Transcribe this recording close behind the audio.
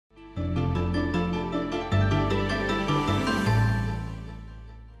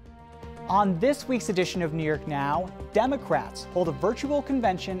On this week's edition of New York Now, Democrats hold a virtual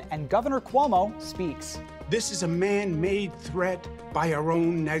convention and Governor Cuomo speaks. This is a man-made threat by our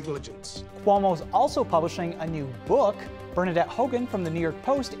own negligence. Cuomo's also publishing a new book. Bernadette Hogan from the New York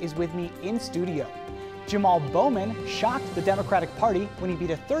Post is with me in studio. Jamaal Bowman shocked the Democratic Party when he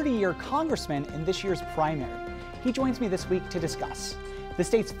beat a 30-year congressman in this year's primary. He joins me this week to discuss. The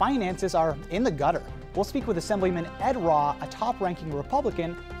state's finances are in the gutter. We'll speak with Assemblyman Edward Ra, a top-ranking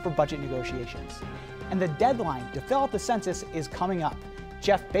Republican, for budget negotiations. And the deadline to fill out the census is coming up.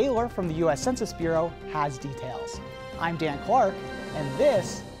 Jeff Behler from the U.S. Census Bureau has details. I'm Dan Clark, and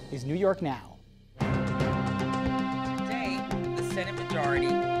this is New York Now. Today, the Senate majority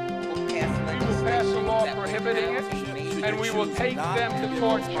will pass We will pass a law prohibiting it, and we will take them to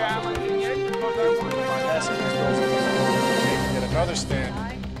court challenging it. Yet another stand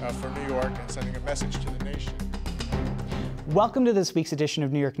for New York and sending a message to the nation. Welcome to this week's edition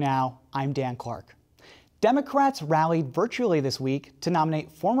of New York Now. I'm Dan Clark. Democrats rallied virtually this week to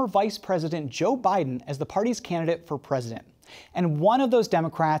nominate former Vice President Joe Biden as the party's candidate for president. And one of those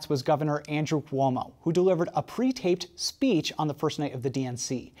Democrats was Governor Andrew Cuomo, who delivered a pre-taped speech on the first night of the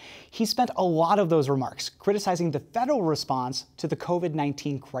DNC. He spent a lot of those remarks criticizing the federal response to the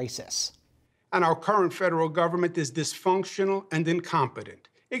COVID-19 crisis. And our current federal government is dysfunctional and incompetent.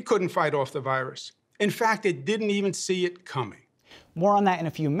 It couldn't fight off the virus. In fact, it didn't even see it coming. More on that in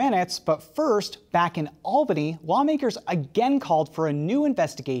a few minutes, but first, back in Albany, lawmakers again called for a new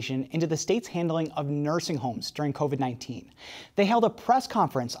investigation into the state's handling of nursing homes during COVID-19. They held a press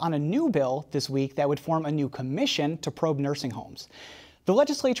conference on a new bill this week that would form a new commission to probe nursing homes. The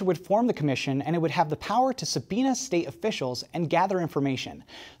legislature would form the commission, and it would have the power to subpoena state officials and gather information.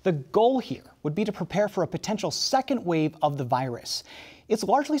 The goal here would be to prepare for a potential second wave of the virus. It's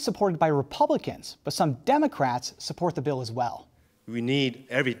largely supported by Republicans, but some Democrats support the bill as well. We need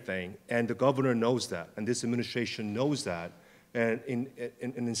everything, and the governor knows that, and this administration knows that. And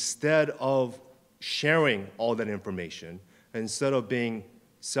instead of sharing all that information, instead of being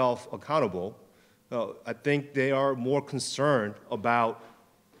self-accountable, I think they are more concerned about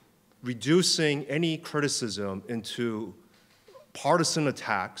reducing any criticism into partisan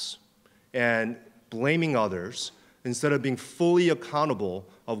attacks and blaming others instead of being fully accountable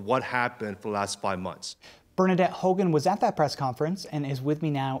of what happened for the last 5 months. Bernadette Hogan was at that press conference and is with me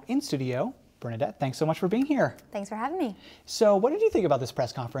now in studio. Bernadette, thanks so much for being here. Thanks for having me. So what did you think about this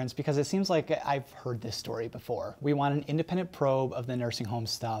press conference? Because it seems like I've heard this story before. We want an independent probe of the nursing home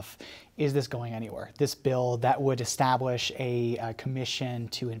stuff. Is this going anywhere? This bill that would establish a commission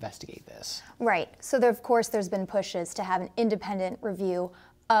to investigate this. Right. So of course there's been pushes to have an independent review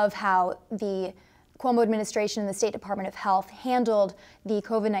of how the Cuomo administration and the State Department of Health handled the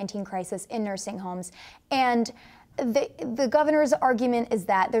COVID-19 crisis in nursing homes. And the governor's argument is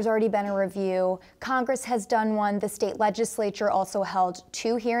that there's already been a review. Congress has done one. The state legislature also held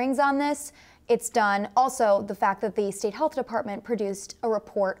 2 hearings on this. It's done. Also, the fact that the state health department produced a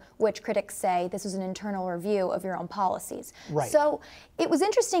report which critics say this is an internal review of your own policies. Right. So it was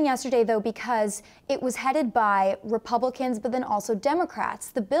interesting yesterday, though, because it was headed by Republicans, but then also Democrats.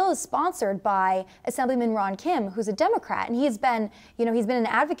 The bill is sponsored by Assemblyman Ron Kim, who's a Democrat, and he's been an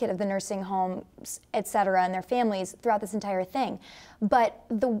advocate of the nursing homes, et cetera, and their families throughout this entire thing. But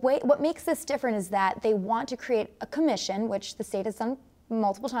what makes this different is that they want to create a commission, which the state has done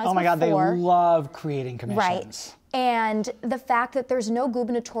multiple times before. Oh my God, they love creating commissions. Right. And the fact that there's no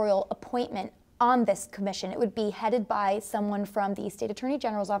gubernatorial appointment on this commission, it would be headed by someone from the State Attorney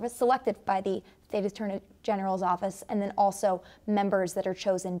General's office, selected by the State Attorney General's office, and then also members that are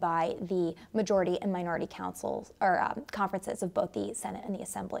chosen by the majority and minority councils or conferences of both the Senate and the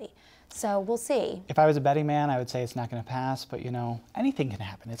Assembly. So we'll see. If I was a betting man, I would say it's not going to pass, but anything can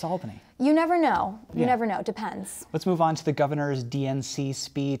happen. It's Albany. You never know. You never know. Depends. Let's move on to the governor's DNC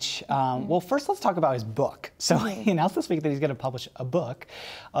speech. Well, first let's talk about his book. So he announced this week that he's going to publish a book.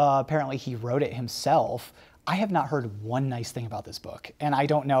 Apparently he wrote it himself. I have not heard one nice thing about this book, and I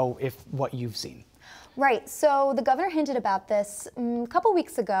don't know what you've seen. Right. So the governor hinted about this a couple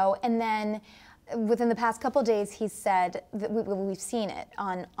weeks ago, and then within the past couple days, he said that we've seen it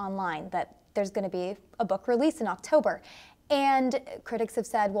online, that there's going to be a book release in October. And critics have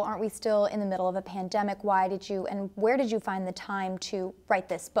said, well, aren't we still in the middle of a pandemic? Why did you and where did you find the time to write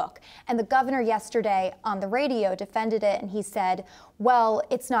this book? And the governor yesterday on the radio defended it, and he said, well,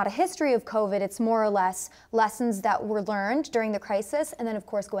 it's not a history of COVID. It's more or less lessons that were learned during the crisis and then, of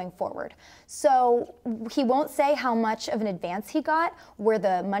course, going forward. So he won't say how much of an advance he got, where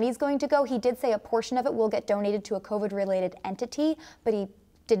the money's going to go. He did say a portion of it will get donated to a COVID-related entity, but he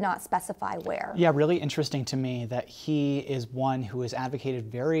did not specify where. Yeah, really interesting to me that he is one who has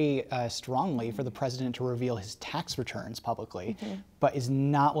advocated very strongly for the president to reveal his tax returns publicly, but is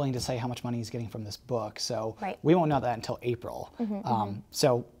not willing to say how much money he's getting from this book. So we won't know that until April.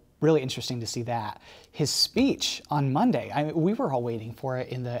 So really interesting to see that. His speech on Monday, we were all waiting for it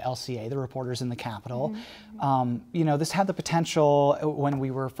in the LCA, the reporters in the Capitol. You know, this had the potential, when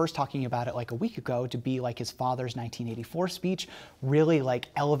we were first talking about it like a week ago, to be like his father's 1984 speech, really like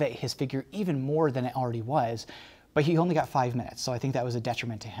elevate his figure even more than it already was. But he only got 5 minutes, so I think that was a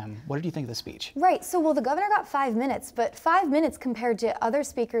detriment to him. What did you think of the speech? Right, so well, the governor got 5 minutes, but 5 minutes compared to other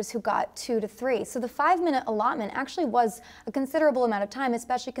speakers who got 2 to 3. So the 5-minute allotment actually was a considerable amount of time,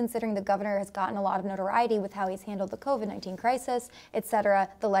 especially considering the governor has gotten a lot of notoriety with how he's handled the COVID-19 crisis, et cetera,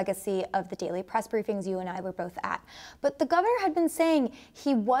 the legacy of the daily press briefings you and I were both at. But the governor had been saying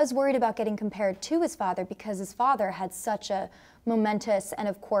he was worried about getting compared to his father because his father had such a momentous and,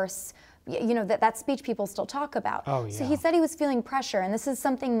 of course, you know, that speech people still talk about. Oh, yeah. So he said he was feeling pressure, and this is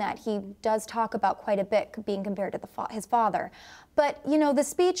something that he does talk about quite a bit, being compared to his father. But, you know, the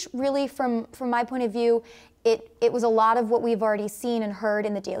speech really, from my point of view, it was a lot of what we've already seen and heard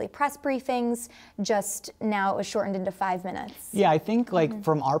in the daily press briefings, just now it was shortened into 5 minutes. Yeah, I think like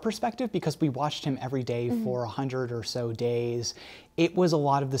from our perspective, because we watched him every day for 100 or so days, it was a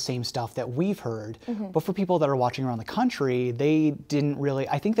lot of the same stuff that we've heard. But for people that are watching around the country, they didn't really,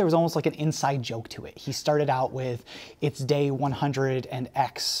 I think there was almost like an inside joke to it. He started out with, it's day 100 and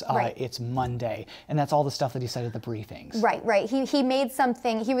X, it's Monday. And that's all the stuff that he said at the briefings. Right. He made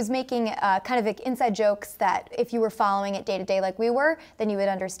something, he was making kind of like inside jokes that if you were following it day to day like we were, then you would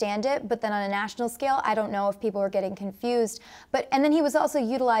understand it. But then on a national scale, I don't know if people were getting confused. And then he was also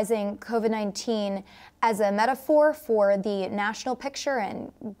utilizing COVID-19 as a metaphor for the national picture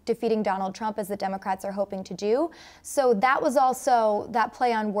and defeating Donald Trump, as the Democrats are hoping to do. So that was also, that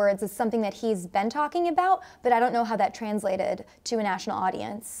play on words is something that he's been talking about, but I don't know how that translated to a national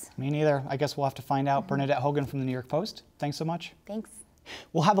audience. Me neither. I guess we'll have to find out. Bernadette Hogan from the New York Post, thanks so much. Thanks.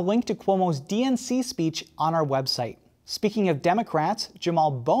 We'll have a link to Cuomo's DNC speech on our website. Speaking of Democrats,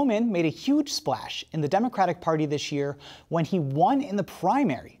 Jamaal Bowman made a huge splash in the Democratic Party this year when he won in the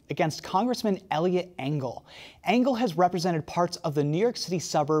primary against Congressman Eliot Engel. Engel has represented parts of the New York City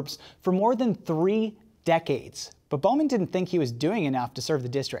suburbs for more than 3 decades, but Bowman didn't think he was doing enough to serve the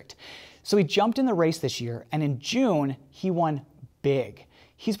district. So he jumped in the race this year, and in June, he won big.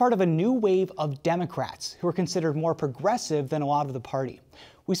 He's part of a new wave of Democrats who are considered more progressive than a lot of the party.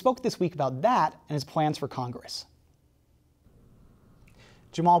 We spoke this week about that and his plans for Congress.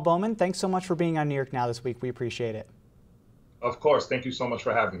 Jamaal Bowman, thanks so much for being on New York Now this week. We appreciate it. Of course. Thank you so much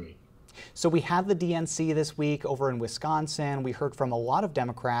for having me. So we had the DNC this week over in Wisconsin. We heard from a lot of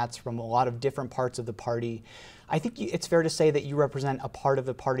Democrats from a lot of different parts of the party. I think it's fair to say that you represent a part of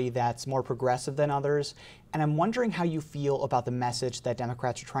the party that's more progressive than others. And I'm wondering how you feel about the message that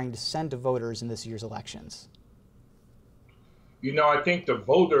Democrats are trying to send to voters in this year's elections. You know, I think the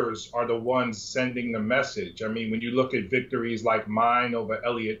voters are the ones sending the message. I mean, when you look at victories like mine over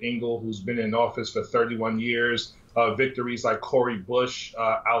Eliot Engel, who's been in office for 31 years, victories like Cori Bush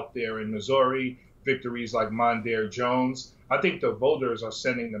out there in Missouri, victories like Mondaire Jones, I think the voters are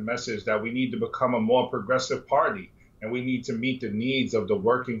sending the message that we need to become a more progressive party, and we need to meet the needs of the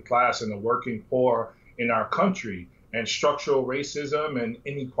working class and the working poor in our country. And structural racism and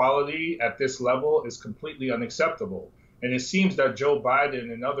inequality at this level is completely unacceptable. And it seems that Joe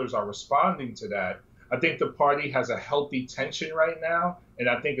Biden and others are responding to that. I think the party has a healthy tension right now, and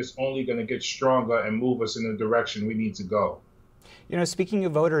I think it's only going to get stronger and move us in the direction we need to go. You know, speaking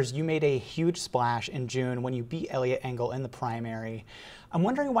of voters, you made a huge splash in June when you beat Eliot Engel in the primary. I'm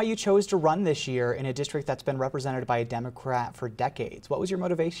wondering why you chose to run this year in a district that's been represented by a Democrat for decades. What was your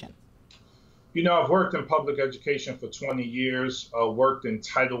motivation? You know, I've worked in public education for 20 years, worked in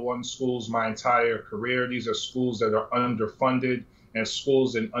Title I schools my entire career. These are schools that are underfunded and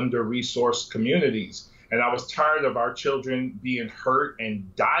schools in under-resourced communities. And I was tired of our children being hurt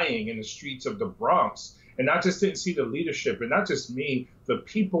and dying in the streets of the Bronx. And I just didn't see the leadership, and not just me, the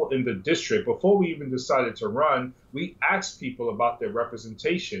people in the district. Before we even decided to run, we asked people about their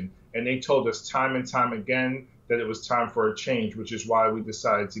representation, and they told us time and time again that it was time for a change, which is why we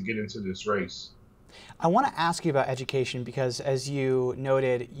decided to get into this race. I want to ask you about education because, as you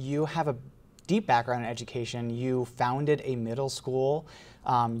noted, you have a deep background in education. You founded a middle school.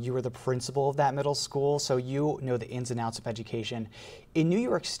 You were the principal of that middle school, so you know the ins and outs of education. In New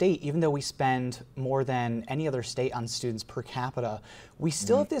York State, even though we spend more than any other state on students per capita, we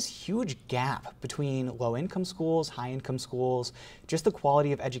still have this huge gap between low-income schools, high-income schools, just the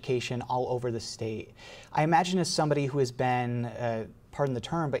quality of education all over the state. I imagine as somebody who has been pardon the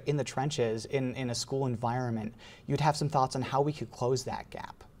term, but in the trenches, in a school environment, you'd have some thoughts on how we could close that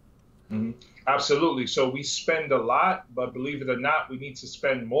gap. Mm-hmm. Absolutely. So we spend a lot, but believe it or not, we need to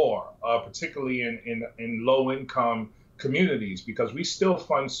spend more, particularly in low-income communities, because we still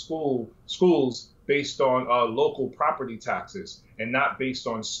fund schools based on local property taxes and not based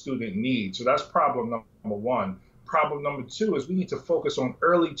on student needs. So that's problem number one. Problem number two is we need to focus on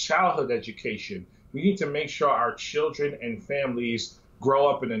early childhood education. We need to make sure our children and families grow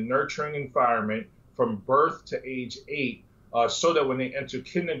up in a nurturing environment from birth to age 8, so that when they enter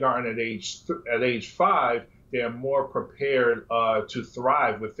kindergarten at age 5, they are more prepared to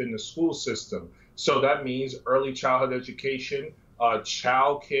thrive within the school system. So that means early childhood education,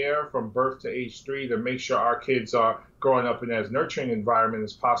 child care from birth to age 3 to make sure our kids are growing up in as nurturing environment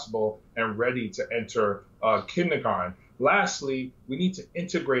as possible and ready to enter kindergarten. Lastly, we need to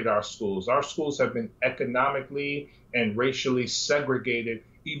integrate our schools. Our schools have been economically and racially segregated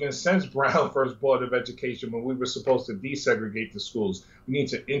even since Brown first Board of Education, when we were supposed to desegregate the schools. We need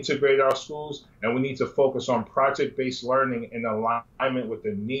to integrate our schools, and we need to focus on project-based learning in alignment with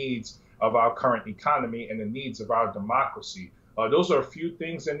the needs of our current economy and the needs of our democracy. Those are a few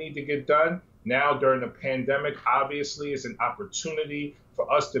things that need to get done. Now, during the pandemic, obviously, is an opportunity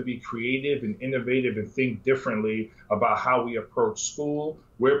for us to be creative and innovative and think differently about how we approach school.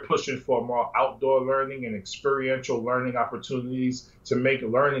 We're pushing for more outdoor learning and experiential learning opportunities to make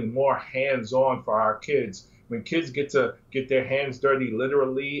learning more hands-on for our kids. When kids get to get their hands dirty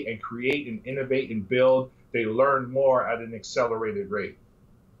literally and create and innovate and build, they learn more at an accelerated rate.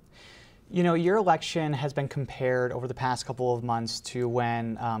 You know, your election has been compared over the past couple of months to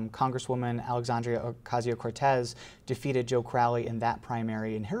when Congresswoman Alexandria Ocasio-Cortez defeated Joe Crowley in that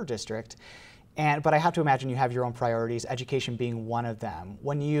primary in her district. But I have to imagine you have your own priorities, education being one of them.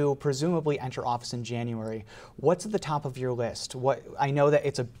 When you presumably enter office in January, what's at the top of your list? I know that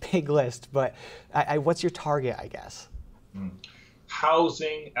it's a big list, but what's your target, I guess?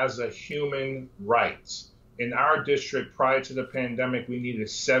 Housing as a human right. In our district, prior to the pandemic, we needed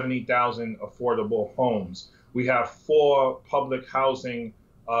 70,000 affordable homes. We have 4 public housing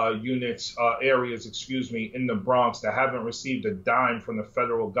areas, in the Bronx that haven't received a dime from the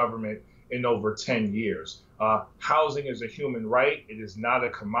federal government in over 10 years. Housing is a human right. It is not a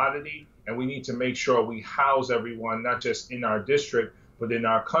commodity, and we need to make sure we house everyone, not just in our district, but in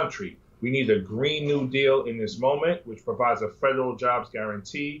our country. We need a Green New Deal in this moment, which provides a federal jobs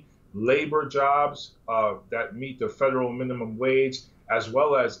guarantee, labor jobs that meet the federal minimum wage, as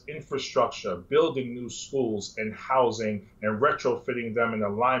well as infrastructure, building new schools and housing and retrofitting them in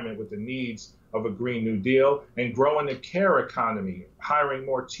alignment with the needs of a Green New Deal, and growing the care economy, hiring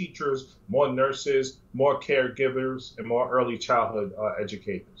more teachers, more nurses, more caregivers, and more early childhood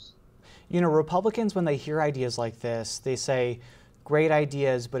educators. You know, Republicans, when they hear ideas like this, they say, great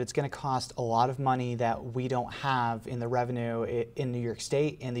ideas, but it's going to cost a lot of money that we don't have in the revenue in New York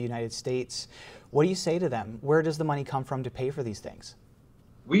State, in the United States. What do you say to them? Where does the money come from to pay for these things?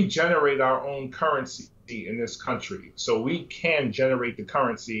 We generate our own currency in this country, so we can generate the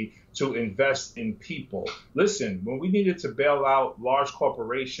currency to invest in people. Listen, when we needed to bail out large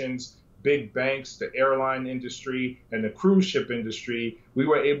corporations, big banks, the airline industry, and the cruise ship industry, we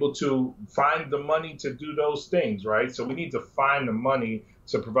were able to find the money to do those things, right? So we need to find the money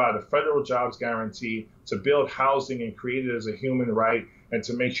to provide a federal jobs guarantee, to build housing and create it as a human right, and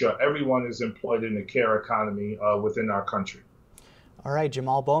to make sure everyone is employed in the care economy within our country. All right,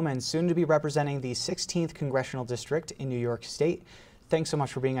 Jamaal Bowman, soon to be representing the 16th Congressional District in New York State. Thanks so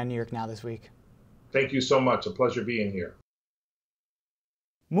much for being on New York Now this week. Thank you so much. A pleasure being here.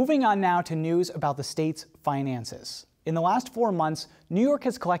 Moving on now to news about the state's finances. In the last 4 months, New York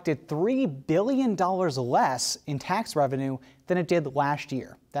has collected $3 billion less in tax revenue than it did last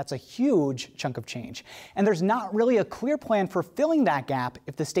year. That's a huge chunk of change. And there's not really a clear plan for filling that gap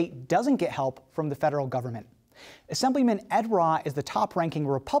if the state doesn't get help from the federal government. Assemblyman Edward Ra is the top-ranking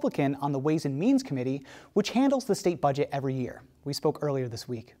Republican on the Ways and Means Committee, which handles the state budget every year. We spoke earlier this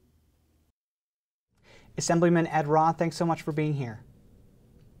week. Assemblyman Edward Ra, thanks so much for being here.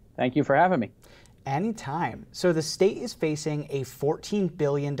 Thank you for having me. Anytime. So the state is facing a $14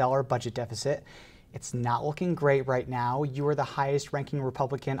 billion budget deficit. It's not looking great right now. You are the highest ranking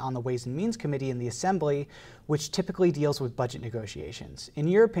Republican on the Ways and Means Committee in the Assembly, which typically deals with budget negotiations. In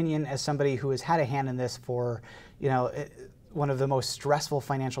your opinion, as somebody who has had a hand in this for, one of the most stressful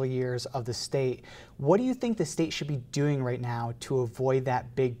financial years of the state, what do you think the state should be doing right now to avoid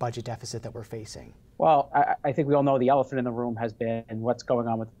that big budget deficit that we're facing? Well, I think we all know the elephant in the room has been what's going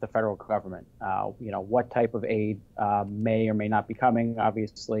on with the federal government. What type of aid may or may not be coming.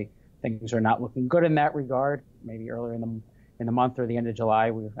 Obviously, things are not looking good in that regard. Maybe earlier in in the month or the end of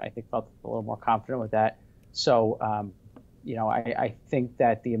July. I think, felt a little more confident with that. So, I think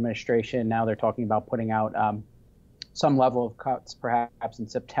that the administration, now they're talking about putting out some level of cuts perhaps in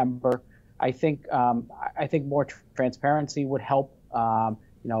September. I think more transparency would help.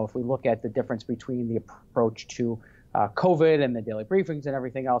 If we look at the difference between the approach to COVID and the daily briefings and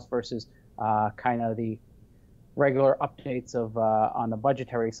everything else versus kind of the regular updates of on the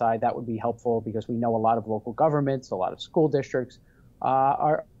budgetary side, that would be helpful, because we know a lot of local governments, a lot of school districts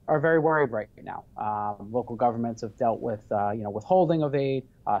are very worried right now. Local governments have dealt with withholding of aid.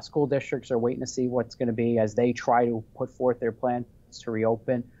 School districts are waiting to see what's going to be as they try to put forth their plans to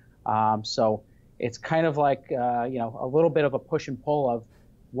reopen. So it's kind of like a little bit of a push and pull of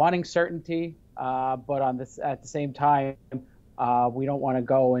wanting certainty, but at the same time, we don't want to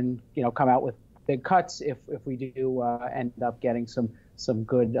go and come out with big cuts if we do end up getting some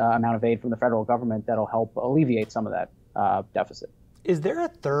good amount of aid from the federal government that'll help alleviate some of that deficit. Is there a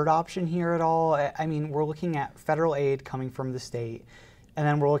third option here at all? I mean, we're looking at federal aid coming from the state, and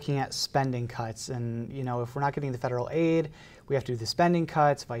then we're looking at spending cuts. And, if we're not getting the federal aid, we have to do the spending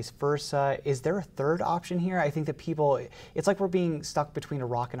cuts, vice versa. Is there a third option here? I think that it's like we're being stuck between a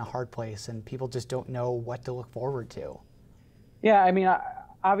rock and a hard place, and people just don't know what to look forward to. Yeah, I mean,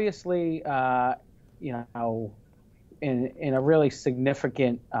 obviously, in a really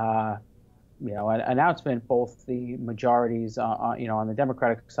significant announcement, both the majorities, on the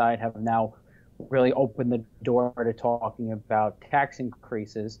Democratic side have now really opened the door to talking about tax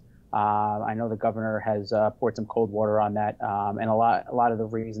increases. I know the governor has poured some cold water on that, and a lot of the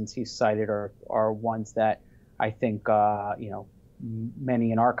reasons he cited are ones that I think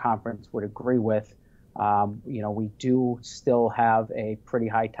many in our conference would agree with. We do still have a pretty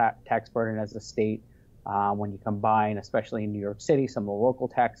high tax burden as a state. When you combine, especially in New York City, some of the local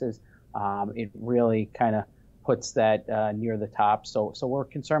taxes. It really kind of puts that near the top. So we're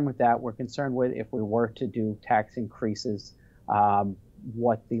concerned with that. We're concerned with, if we were to do tax increases,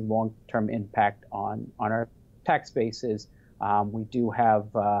 what the long-term impact on our tax base is. We do have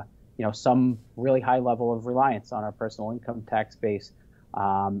some really high level of reliance on our personal income tax base,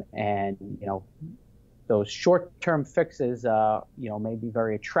 and those short-term fixes may be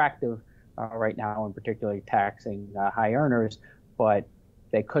very attractive right now, in particularly taxing high earners, but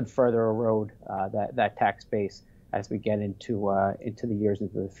they could further erode that tax base as we get into the years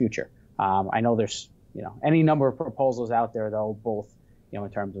into the future. I know there's any number of proposals out there, though, both in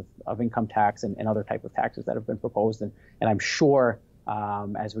terms of income tax and other type of taxes that have been proposed, and I'm sure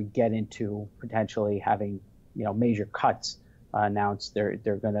as we get into potentially having major cuts announced, there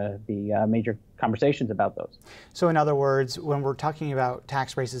are going to be major conversations about those. So in other words, when we're talking about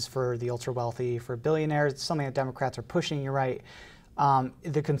tax raises for the ultra wealthy, for billionaires, it's something that Democrats are pushing. You're right.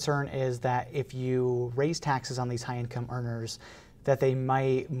 The concern is that if you raise taxes on these high-income earners, that they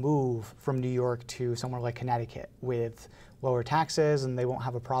might move from New York to somewhere like Connecticut with lower taxes, and they won't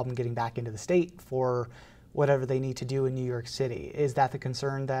have a problem getting back into the state for whatever they need to do in New York City. Is that the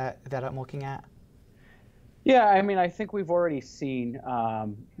concern that I'm looking at? Yeah, I mean, I think we've already seen,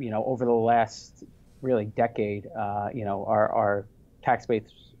 over the last really decade, our tax base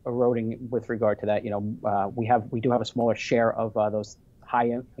eroding with regard to that. We do have a smaller share of those high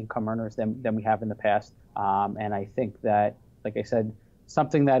income earners than we have in the past. And I think that, like I said,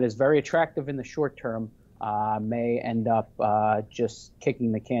 something that is very attractive in the short term may end up just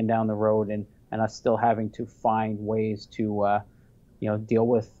kicking the can down the road, and us still having to find ways to, deal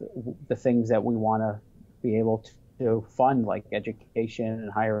with the things that we want to be able to fund, like education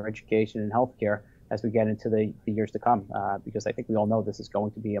and higher education and healthcare, as we get into the years to come, because I think we all know this is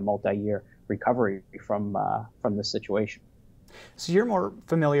going to be a multi-year recovery from this situation. So you're more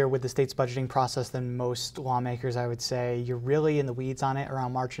familiar with the state's budgeting process than most lawmakers, I would say. You're really in the weeds on it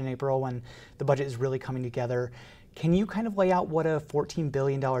around March and April when the budget is really coming together. Can you kind of lay out what a $14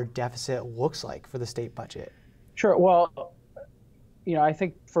 billion deficit looks like for the state budget? Sure. Well, I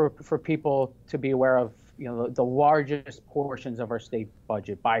think for people to be aware of, the largest portions of our state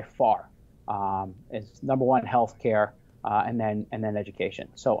budget by far is number one, healthcare, and then education.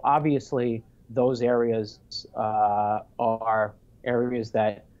 So obviously those areas are areas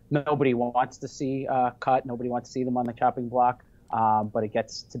that nobody wants to see cut. Nobody wants to see them on the chopping block. But it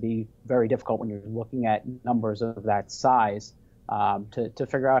gets to be very difficult when you're looking at numbers of that size to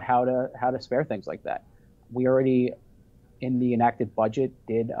figure out how to spare things like that. We already, in the enacted budget,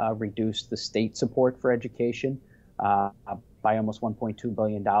 did reduce the state support for education by almost $1.2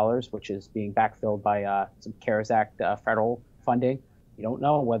 billion, which is being backfilled by some CARES Act federal funding. You don't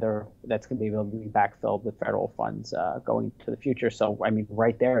know whether that's going to be able to be backfilled with federal funds going to the future. So, I mean,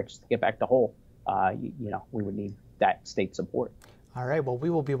 right there, just to get back to whole, we would need that state support. All right, well, we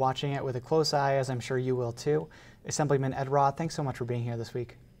will be watching it with a close eye, as I'm sure you will too. Assemblyman Ed Ra, thanks so much for being here this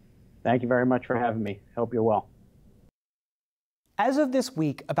week. Thank you very much for having me. Hope you're well. As of this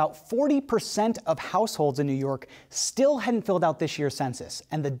week, about 40% of households in New York still hadn't filled out this year's census,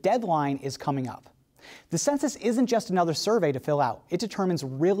 and the deadline is coming up. The census isn't just another survey to fill out. It determines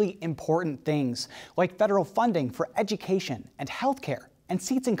really important things like federal funding for education and healthcare and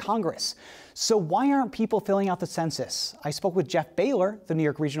seats in Congress. So why aren't people filling out the census? I spoke with Jeff Behler, the New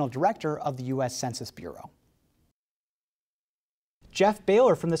York Regional Director of the U.S. Census Bureau. Jeff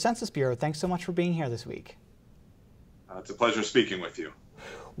Behler from the Census Bureau, thanks so much for being here this week. It's a pleasure speaking with you.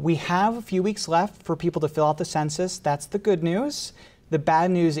 We have a few weeks left for people to fill out the census. That's the good news. The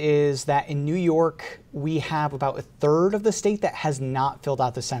bad news is that in New York, we have about a third of the state that has not filled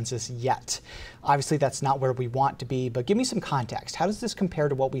out the census yet. Obviously, that's not where we want to be, but give me some context. How does this compare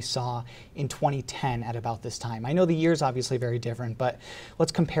to what we saw in 2010 at about this time? I know the year's obviously very different, but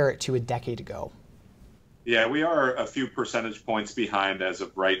let's compare it to a decade ago. Yeah, we are a few percentage points behind as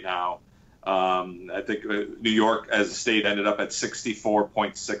of right now. I think New York as a state ended up at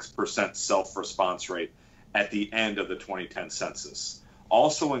 64.6% self-response rate at the end of the 2010 census.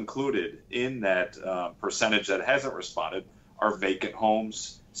 Also included in that percentage that hasn't responded are vacant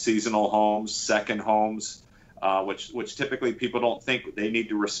homes, seasonal homes, second homes, which typically people don't think they need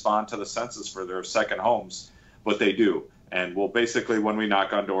to respond to the census for their second homes, but they do. And we'll basically, when we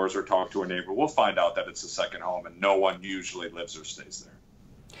knock on doors or talk to a neighbor, we'll find out that it's a second home and no one usually lives or stays there.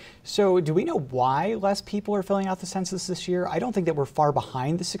 So do we know why less people are filling out the census this year? I don't think that we're far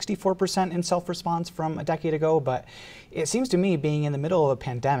behind the 64% in self-response from a decade ago, but it seems to me, being in the middle of a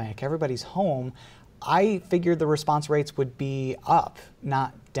pandemic, everybody's home, I figured the response rates would be up,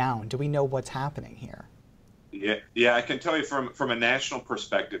 not down. Do we know what's happening here? Yeah, I can tell you from a national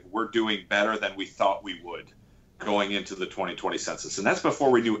perspective, we're doing better than we thought we would going into the 2020 census. And that's before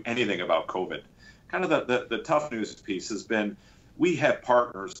we knew anything about COVID. Kind of the tough news piece has been, we have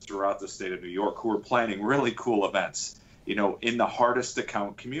partners throughout the state of New York who are planning really cool events, you know, in the hardest to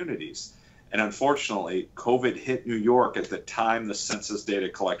count communities. And unfortunately, COVID hit New York at the time the census data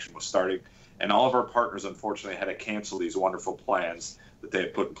collection was starting. And all of our partners, unfortunately, had to cancel these wonderful plans that they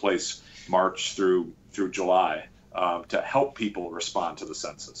had put in place March through July to help people respond to the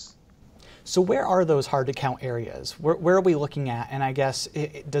census. So where are those hard to count areas? Where are we looking at? And I guess,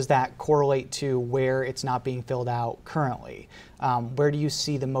 does that correlate to where it's not being filled out currently? Where do you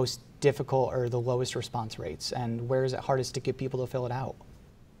see the most difficult or the lowest response rates? And where is it hardest to get people to fill it out?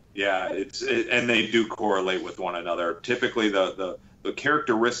 Yeah, and they do correlate with one another. Typically, the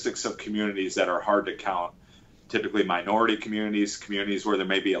characteristics of communities that are hard to count, typically minority communities, communities where there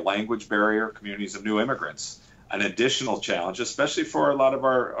may be a language barrier, communities of new immigrants. An additional challenge, especially for a lot of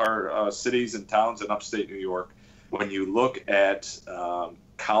our cities and towns in upstate New York, when you look at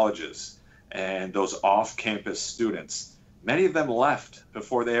colleges and those off-campus students, many of them left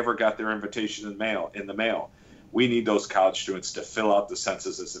before they ever got their invitation in the mail. We need those college students to fill out the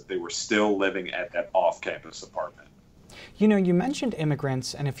census as if they were still living at that off-campus apartment. You know, you mentioned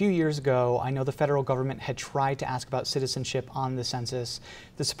immigrants, and a few years ago, I know the federal government had tried to ask about citizenship on the census.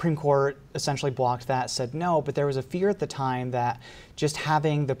 The Supreme Court essentially blocked that, said no, but there was a fear at the time that just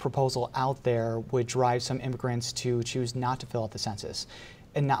having the proposal out there would drive some immigrants to choose not to fill out the census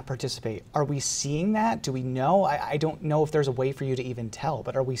and not participate. Are we seeing that? Do we know? I don't know if there's a way for you to even tell,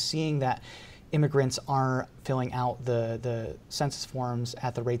 but are we seeing that immigrants aren't filling out the census forms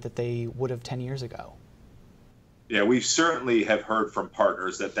at the rate that they would have 10 years ago? Yeah, we certainly have heard from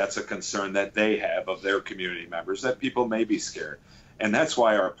partners that that's a concern that they have of their community members, that people may be scared. And that's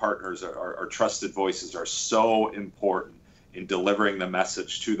why our partners, our trusted voices, are so important in delivering the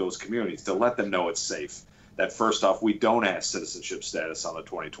message to those communities, to let them know it's safe. That first off, we don't ask citizenship status on the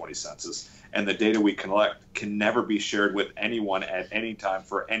 2020 census, and the data we collect can never be shared with anyone at any time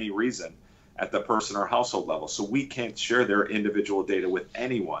for any reason at the person or household level. So we can't share their individual data with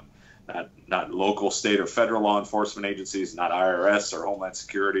anyone. Not local, state, or federal law enforcement agencies, not IRS or Homeland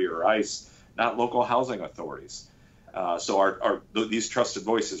Security or ICE, not local housing authorities. So these trusted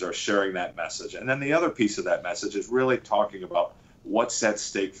voices are sharing that message. And then the other piece of that message is really talking about what's at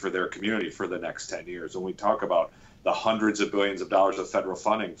stake for their community for the next 10 years. When we talk about the hundreds of billions of dollars of federal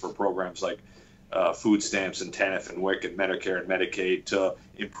funding for programs like food stamps and TANF and WIC and Medicare and Medicaid, to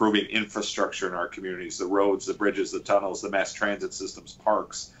improving infrastructure in our communities, the roads, the bridges, the tunnels, the mass transit systems,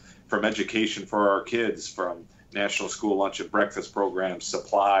 parks, from education for our kids, from National School Lunch and Breakfast programs,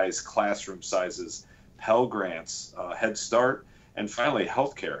 supplies, classroom sizes, Pell Grants, Head Start, and finally,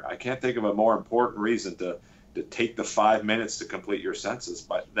 healthcare. I can't think of a more important reason to take the 5 minutes to complete your census,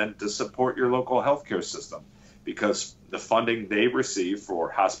 but then to support your local healthcare system. because the funding they receive for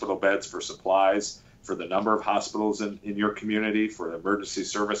hospital beds, for supplies, for the number of hospitals in your community, for emergency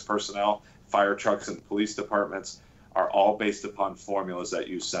service personnel, fire trucks and police departments, are all based upon formulas that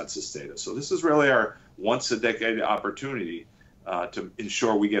use census data. So this is really our once-a-decade opportunity to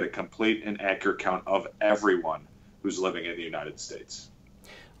ensure we get a complete and accurate count of everyone who's living in the United States.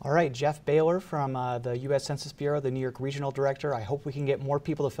 All right, Jeff Behler from the U.S. Census Bureau, the New York Regional Director. I hope we can get more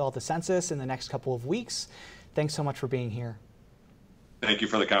people to fill out the census in the next couple of weeks. Thanks so much for being here. Thank you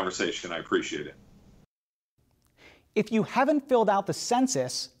for the conversation. I appreciate it. If you haven't filled out the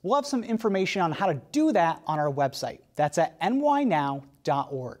census, we'll have some information on how to do that on our website. That's at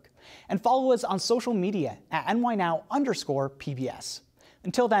nynow.org. And follow us on social media at nynow_PBS.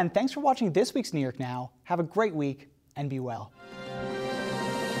 Until then, thanks for watching this week's New York Now. Have a great week and be well.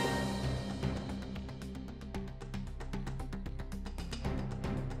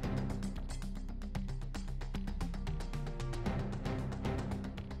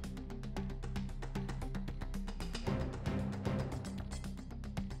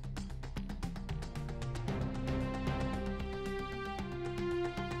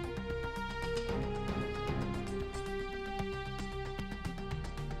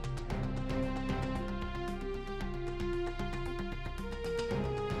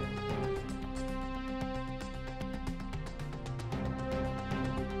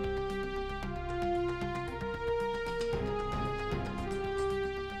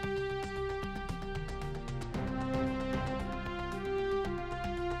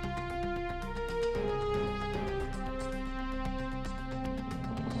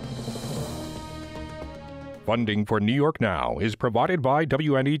 Funding for New York Now is provided by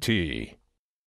WMHT.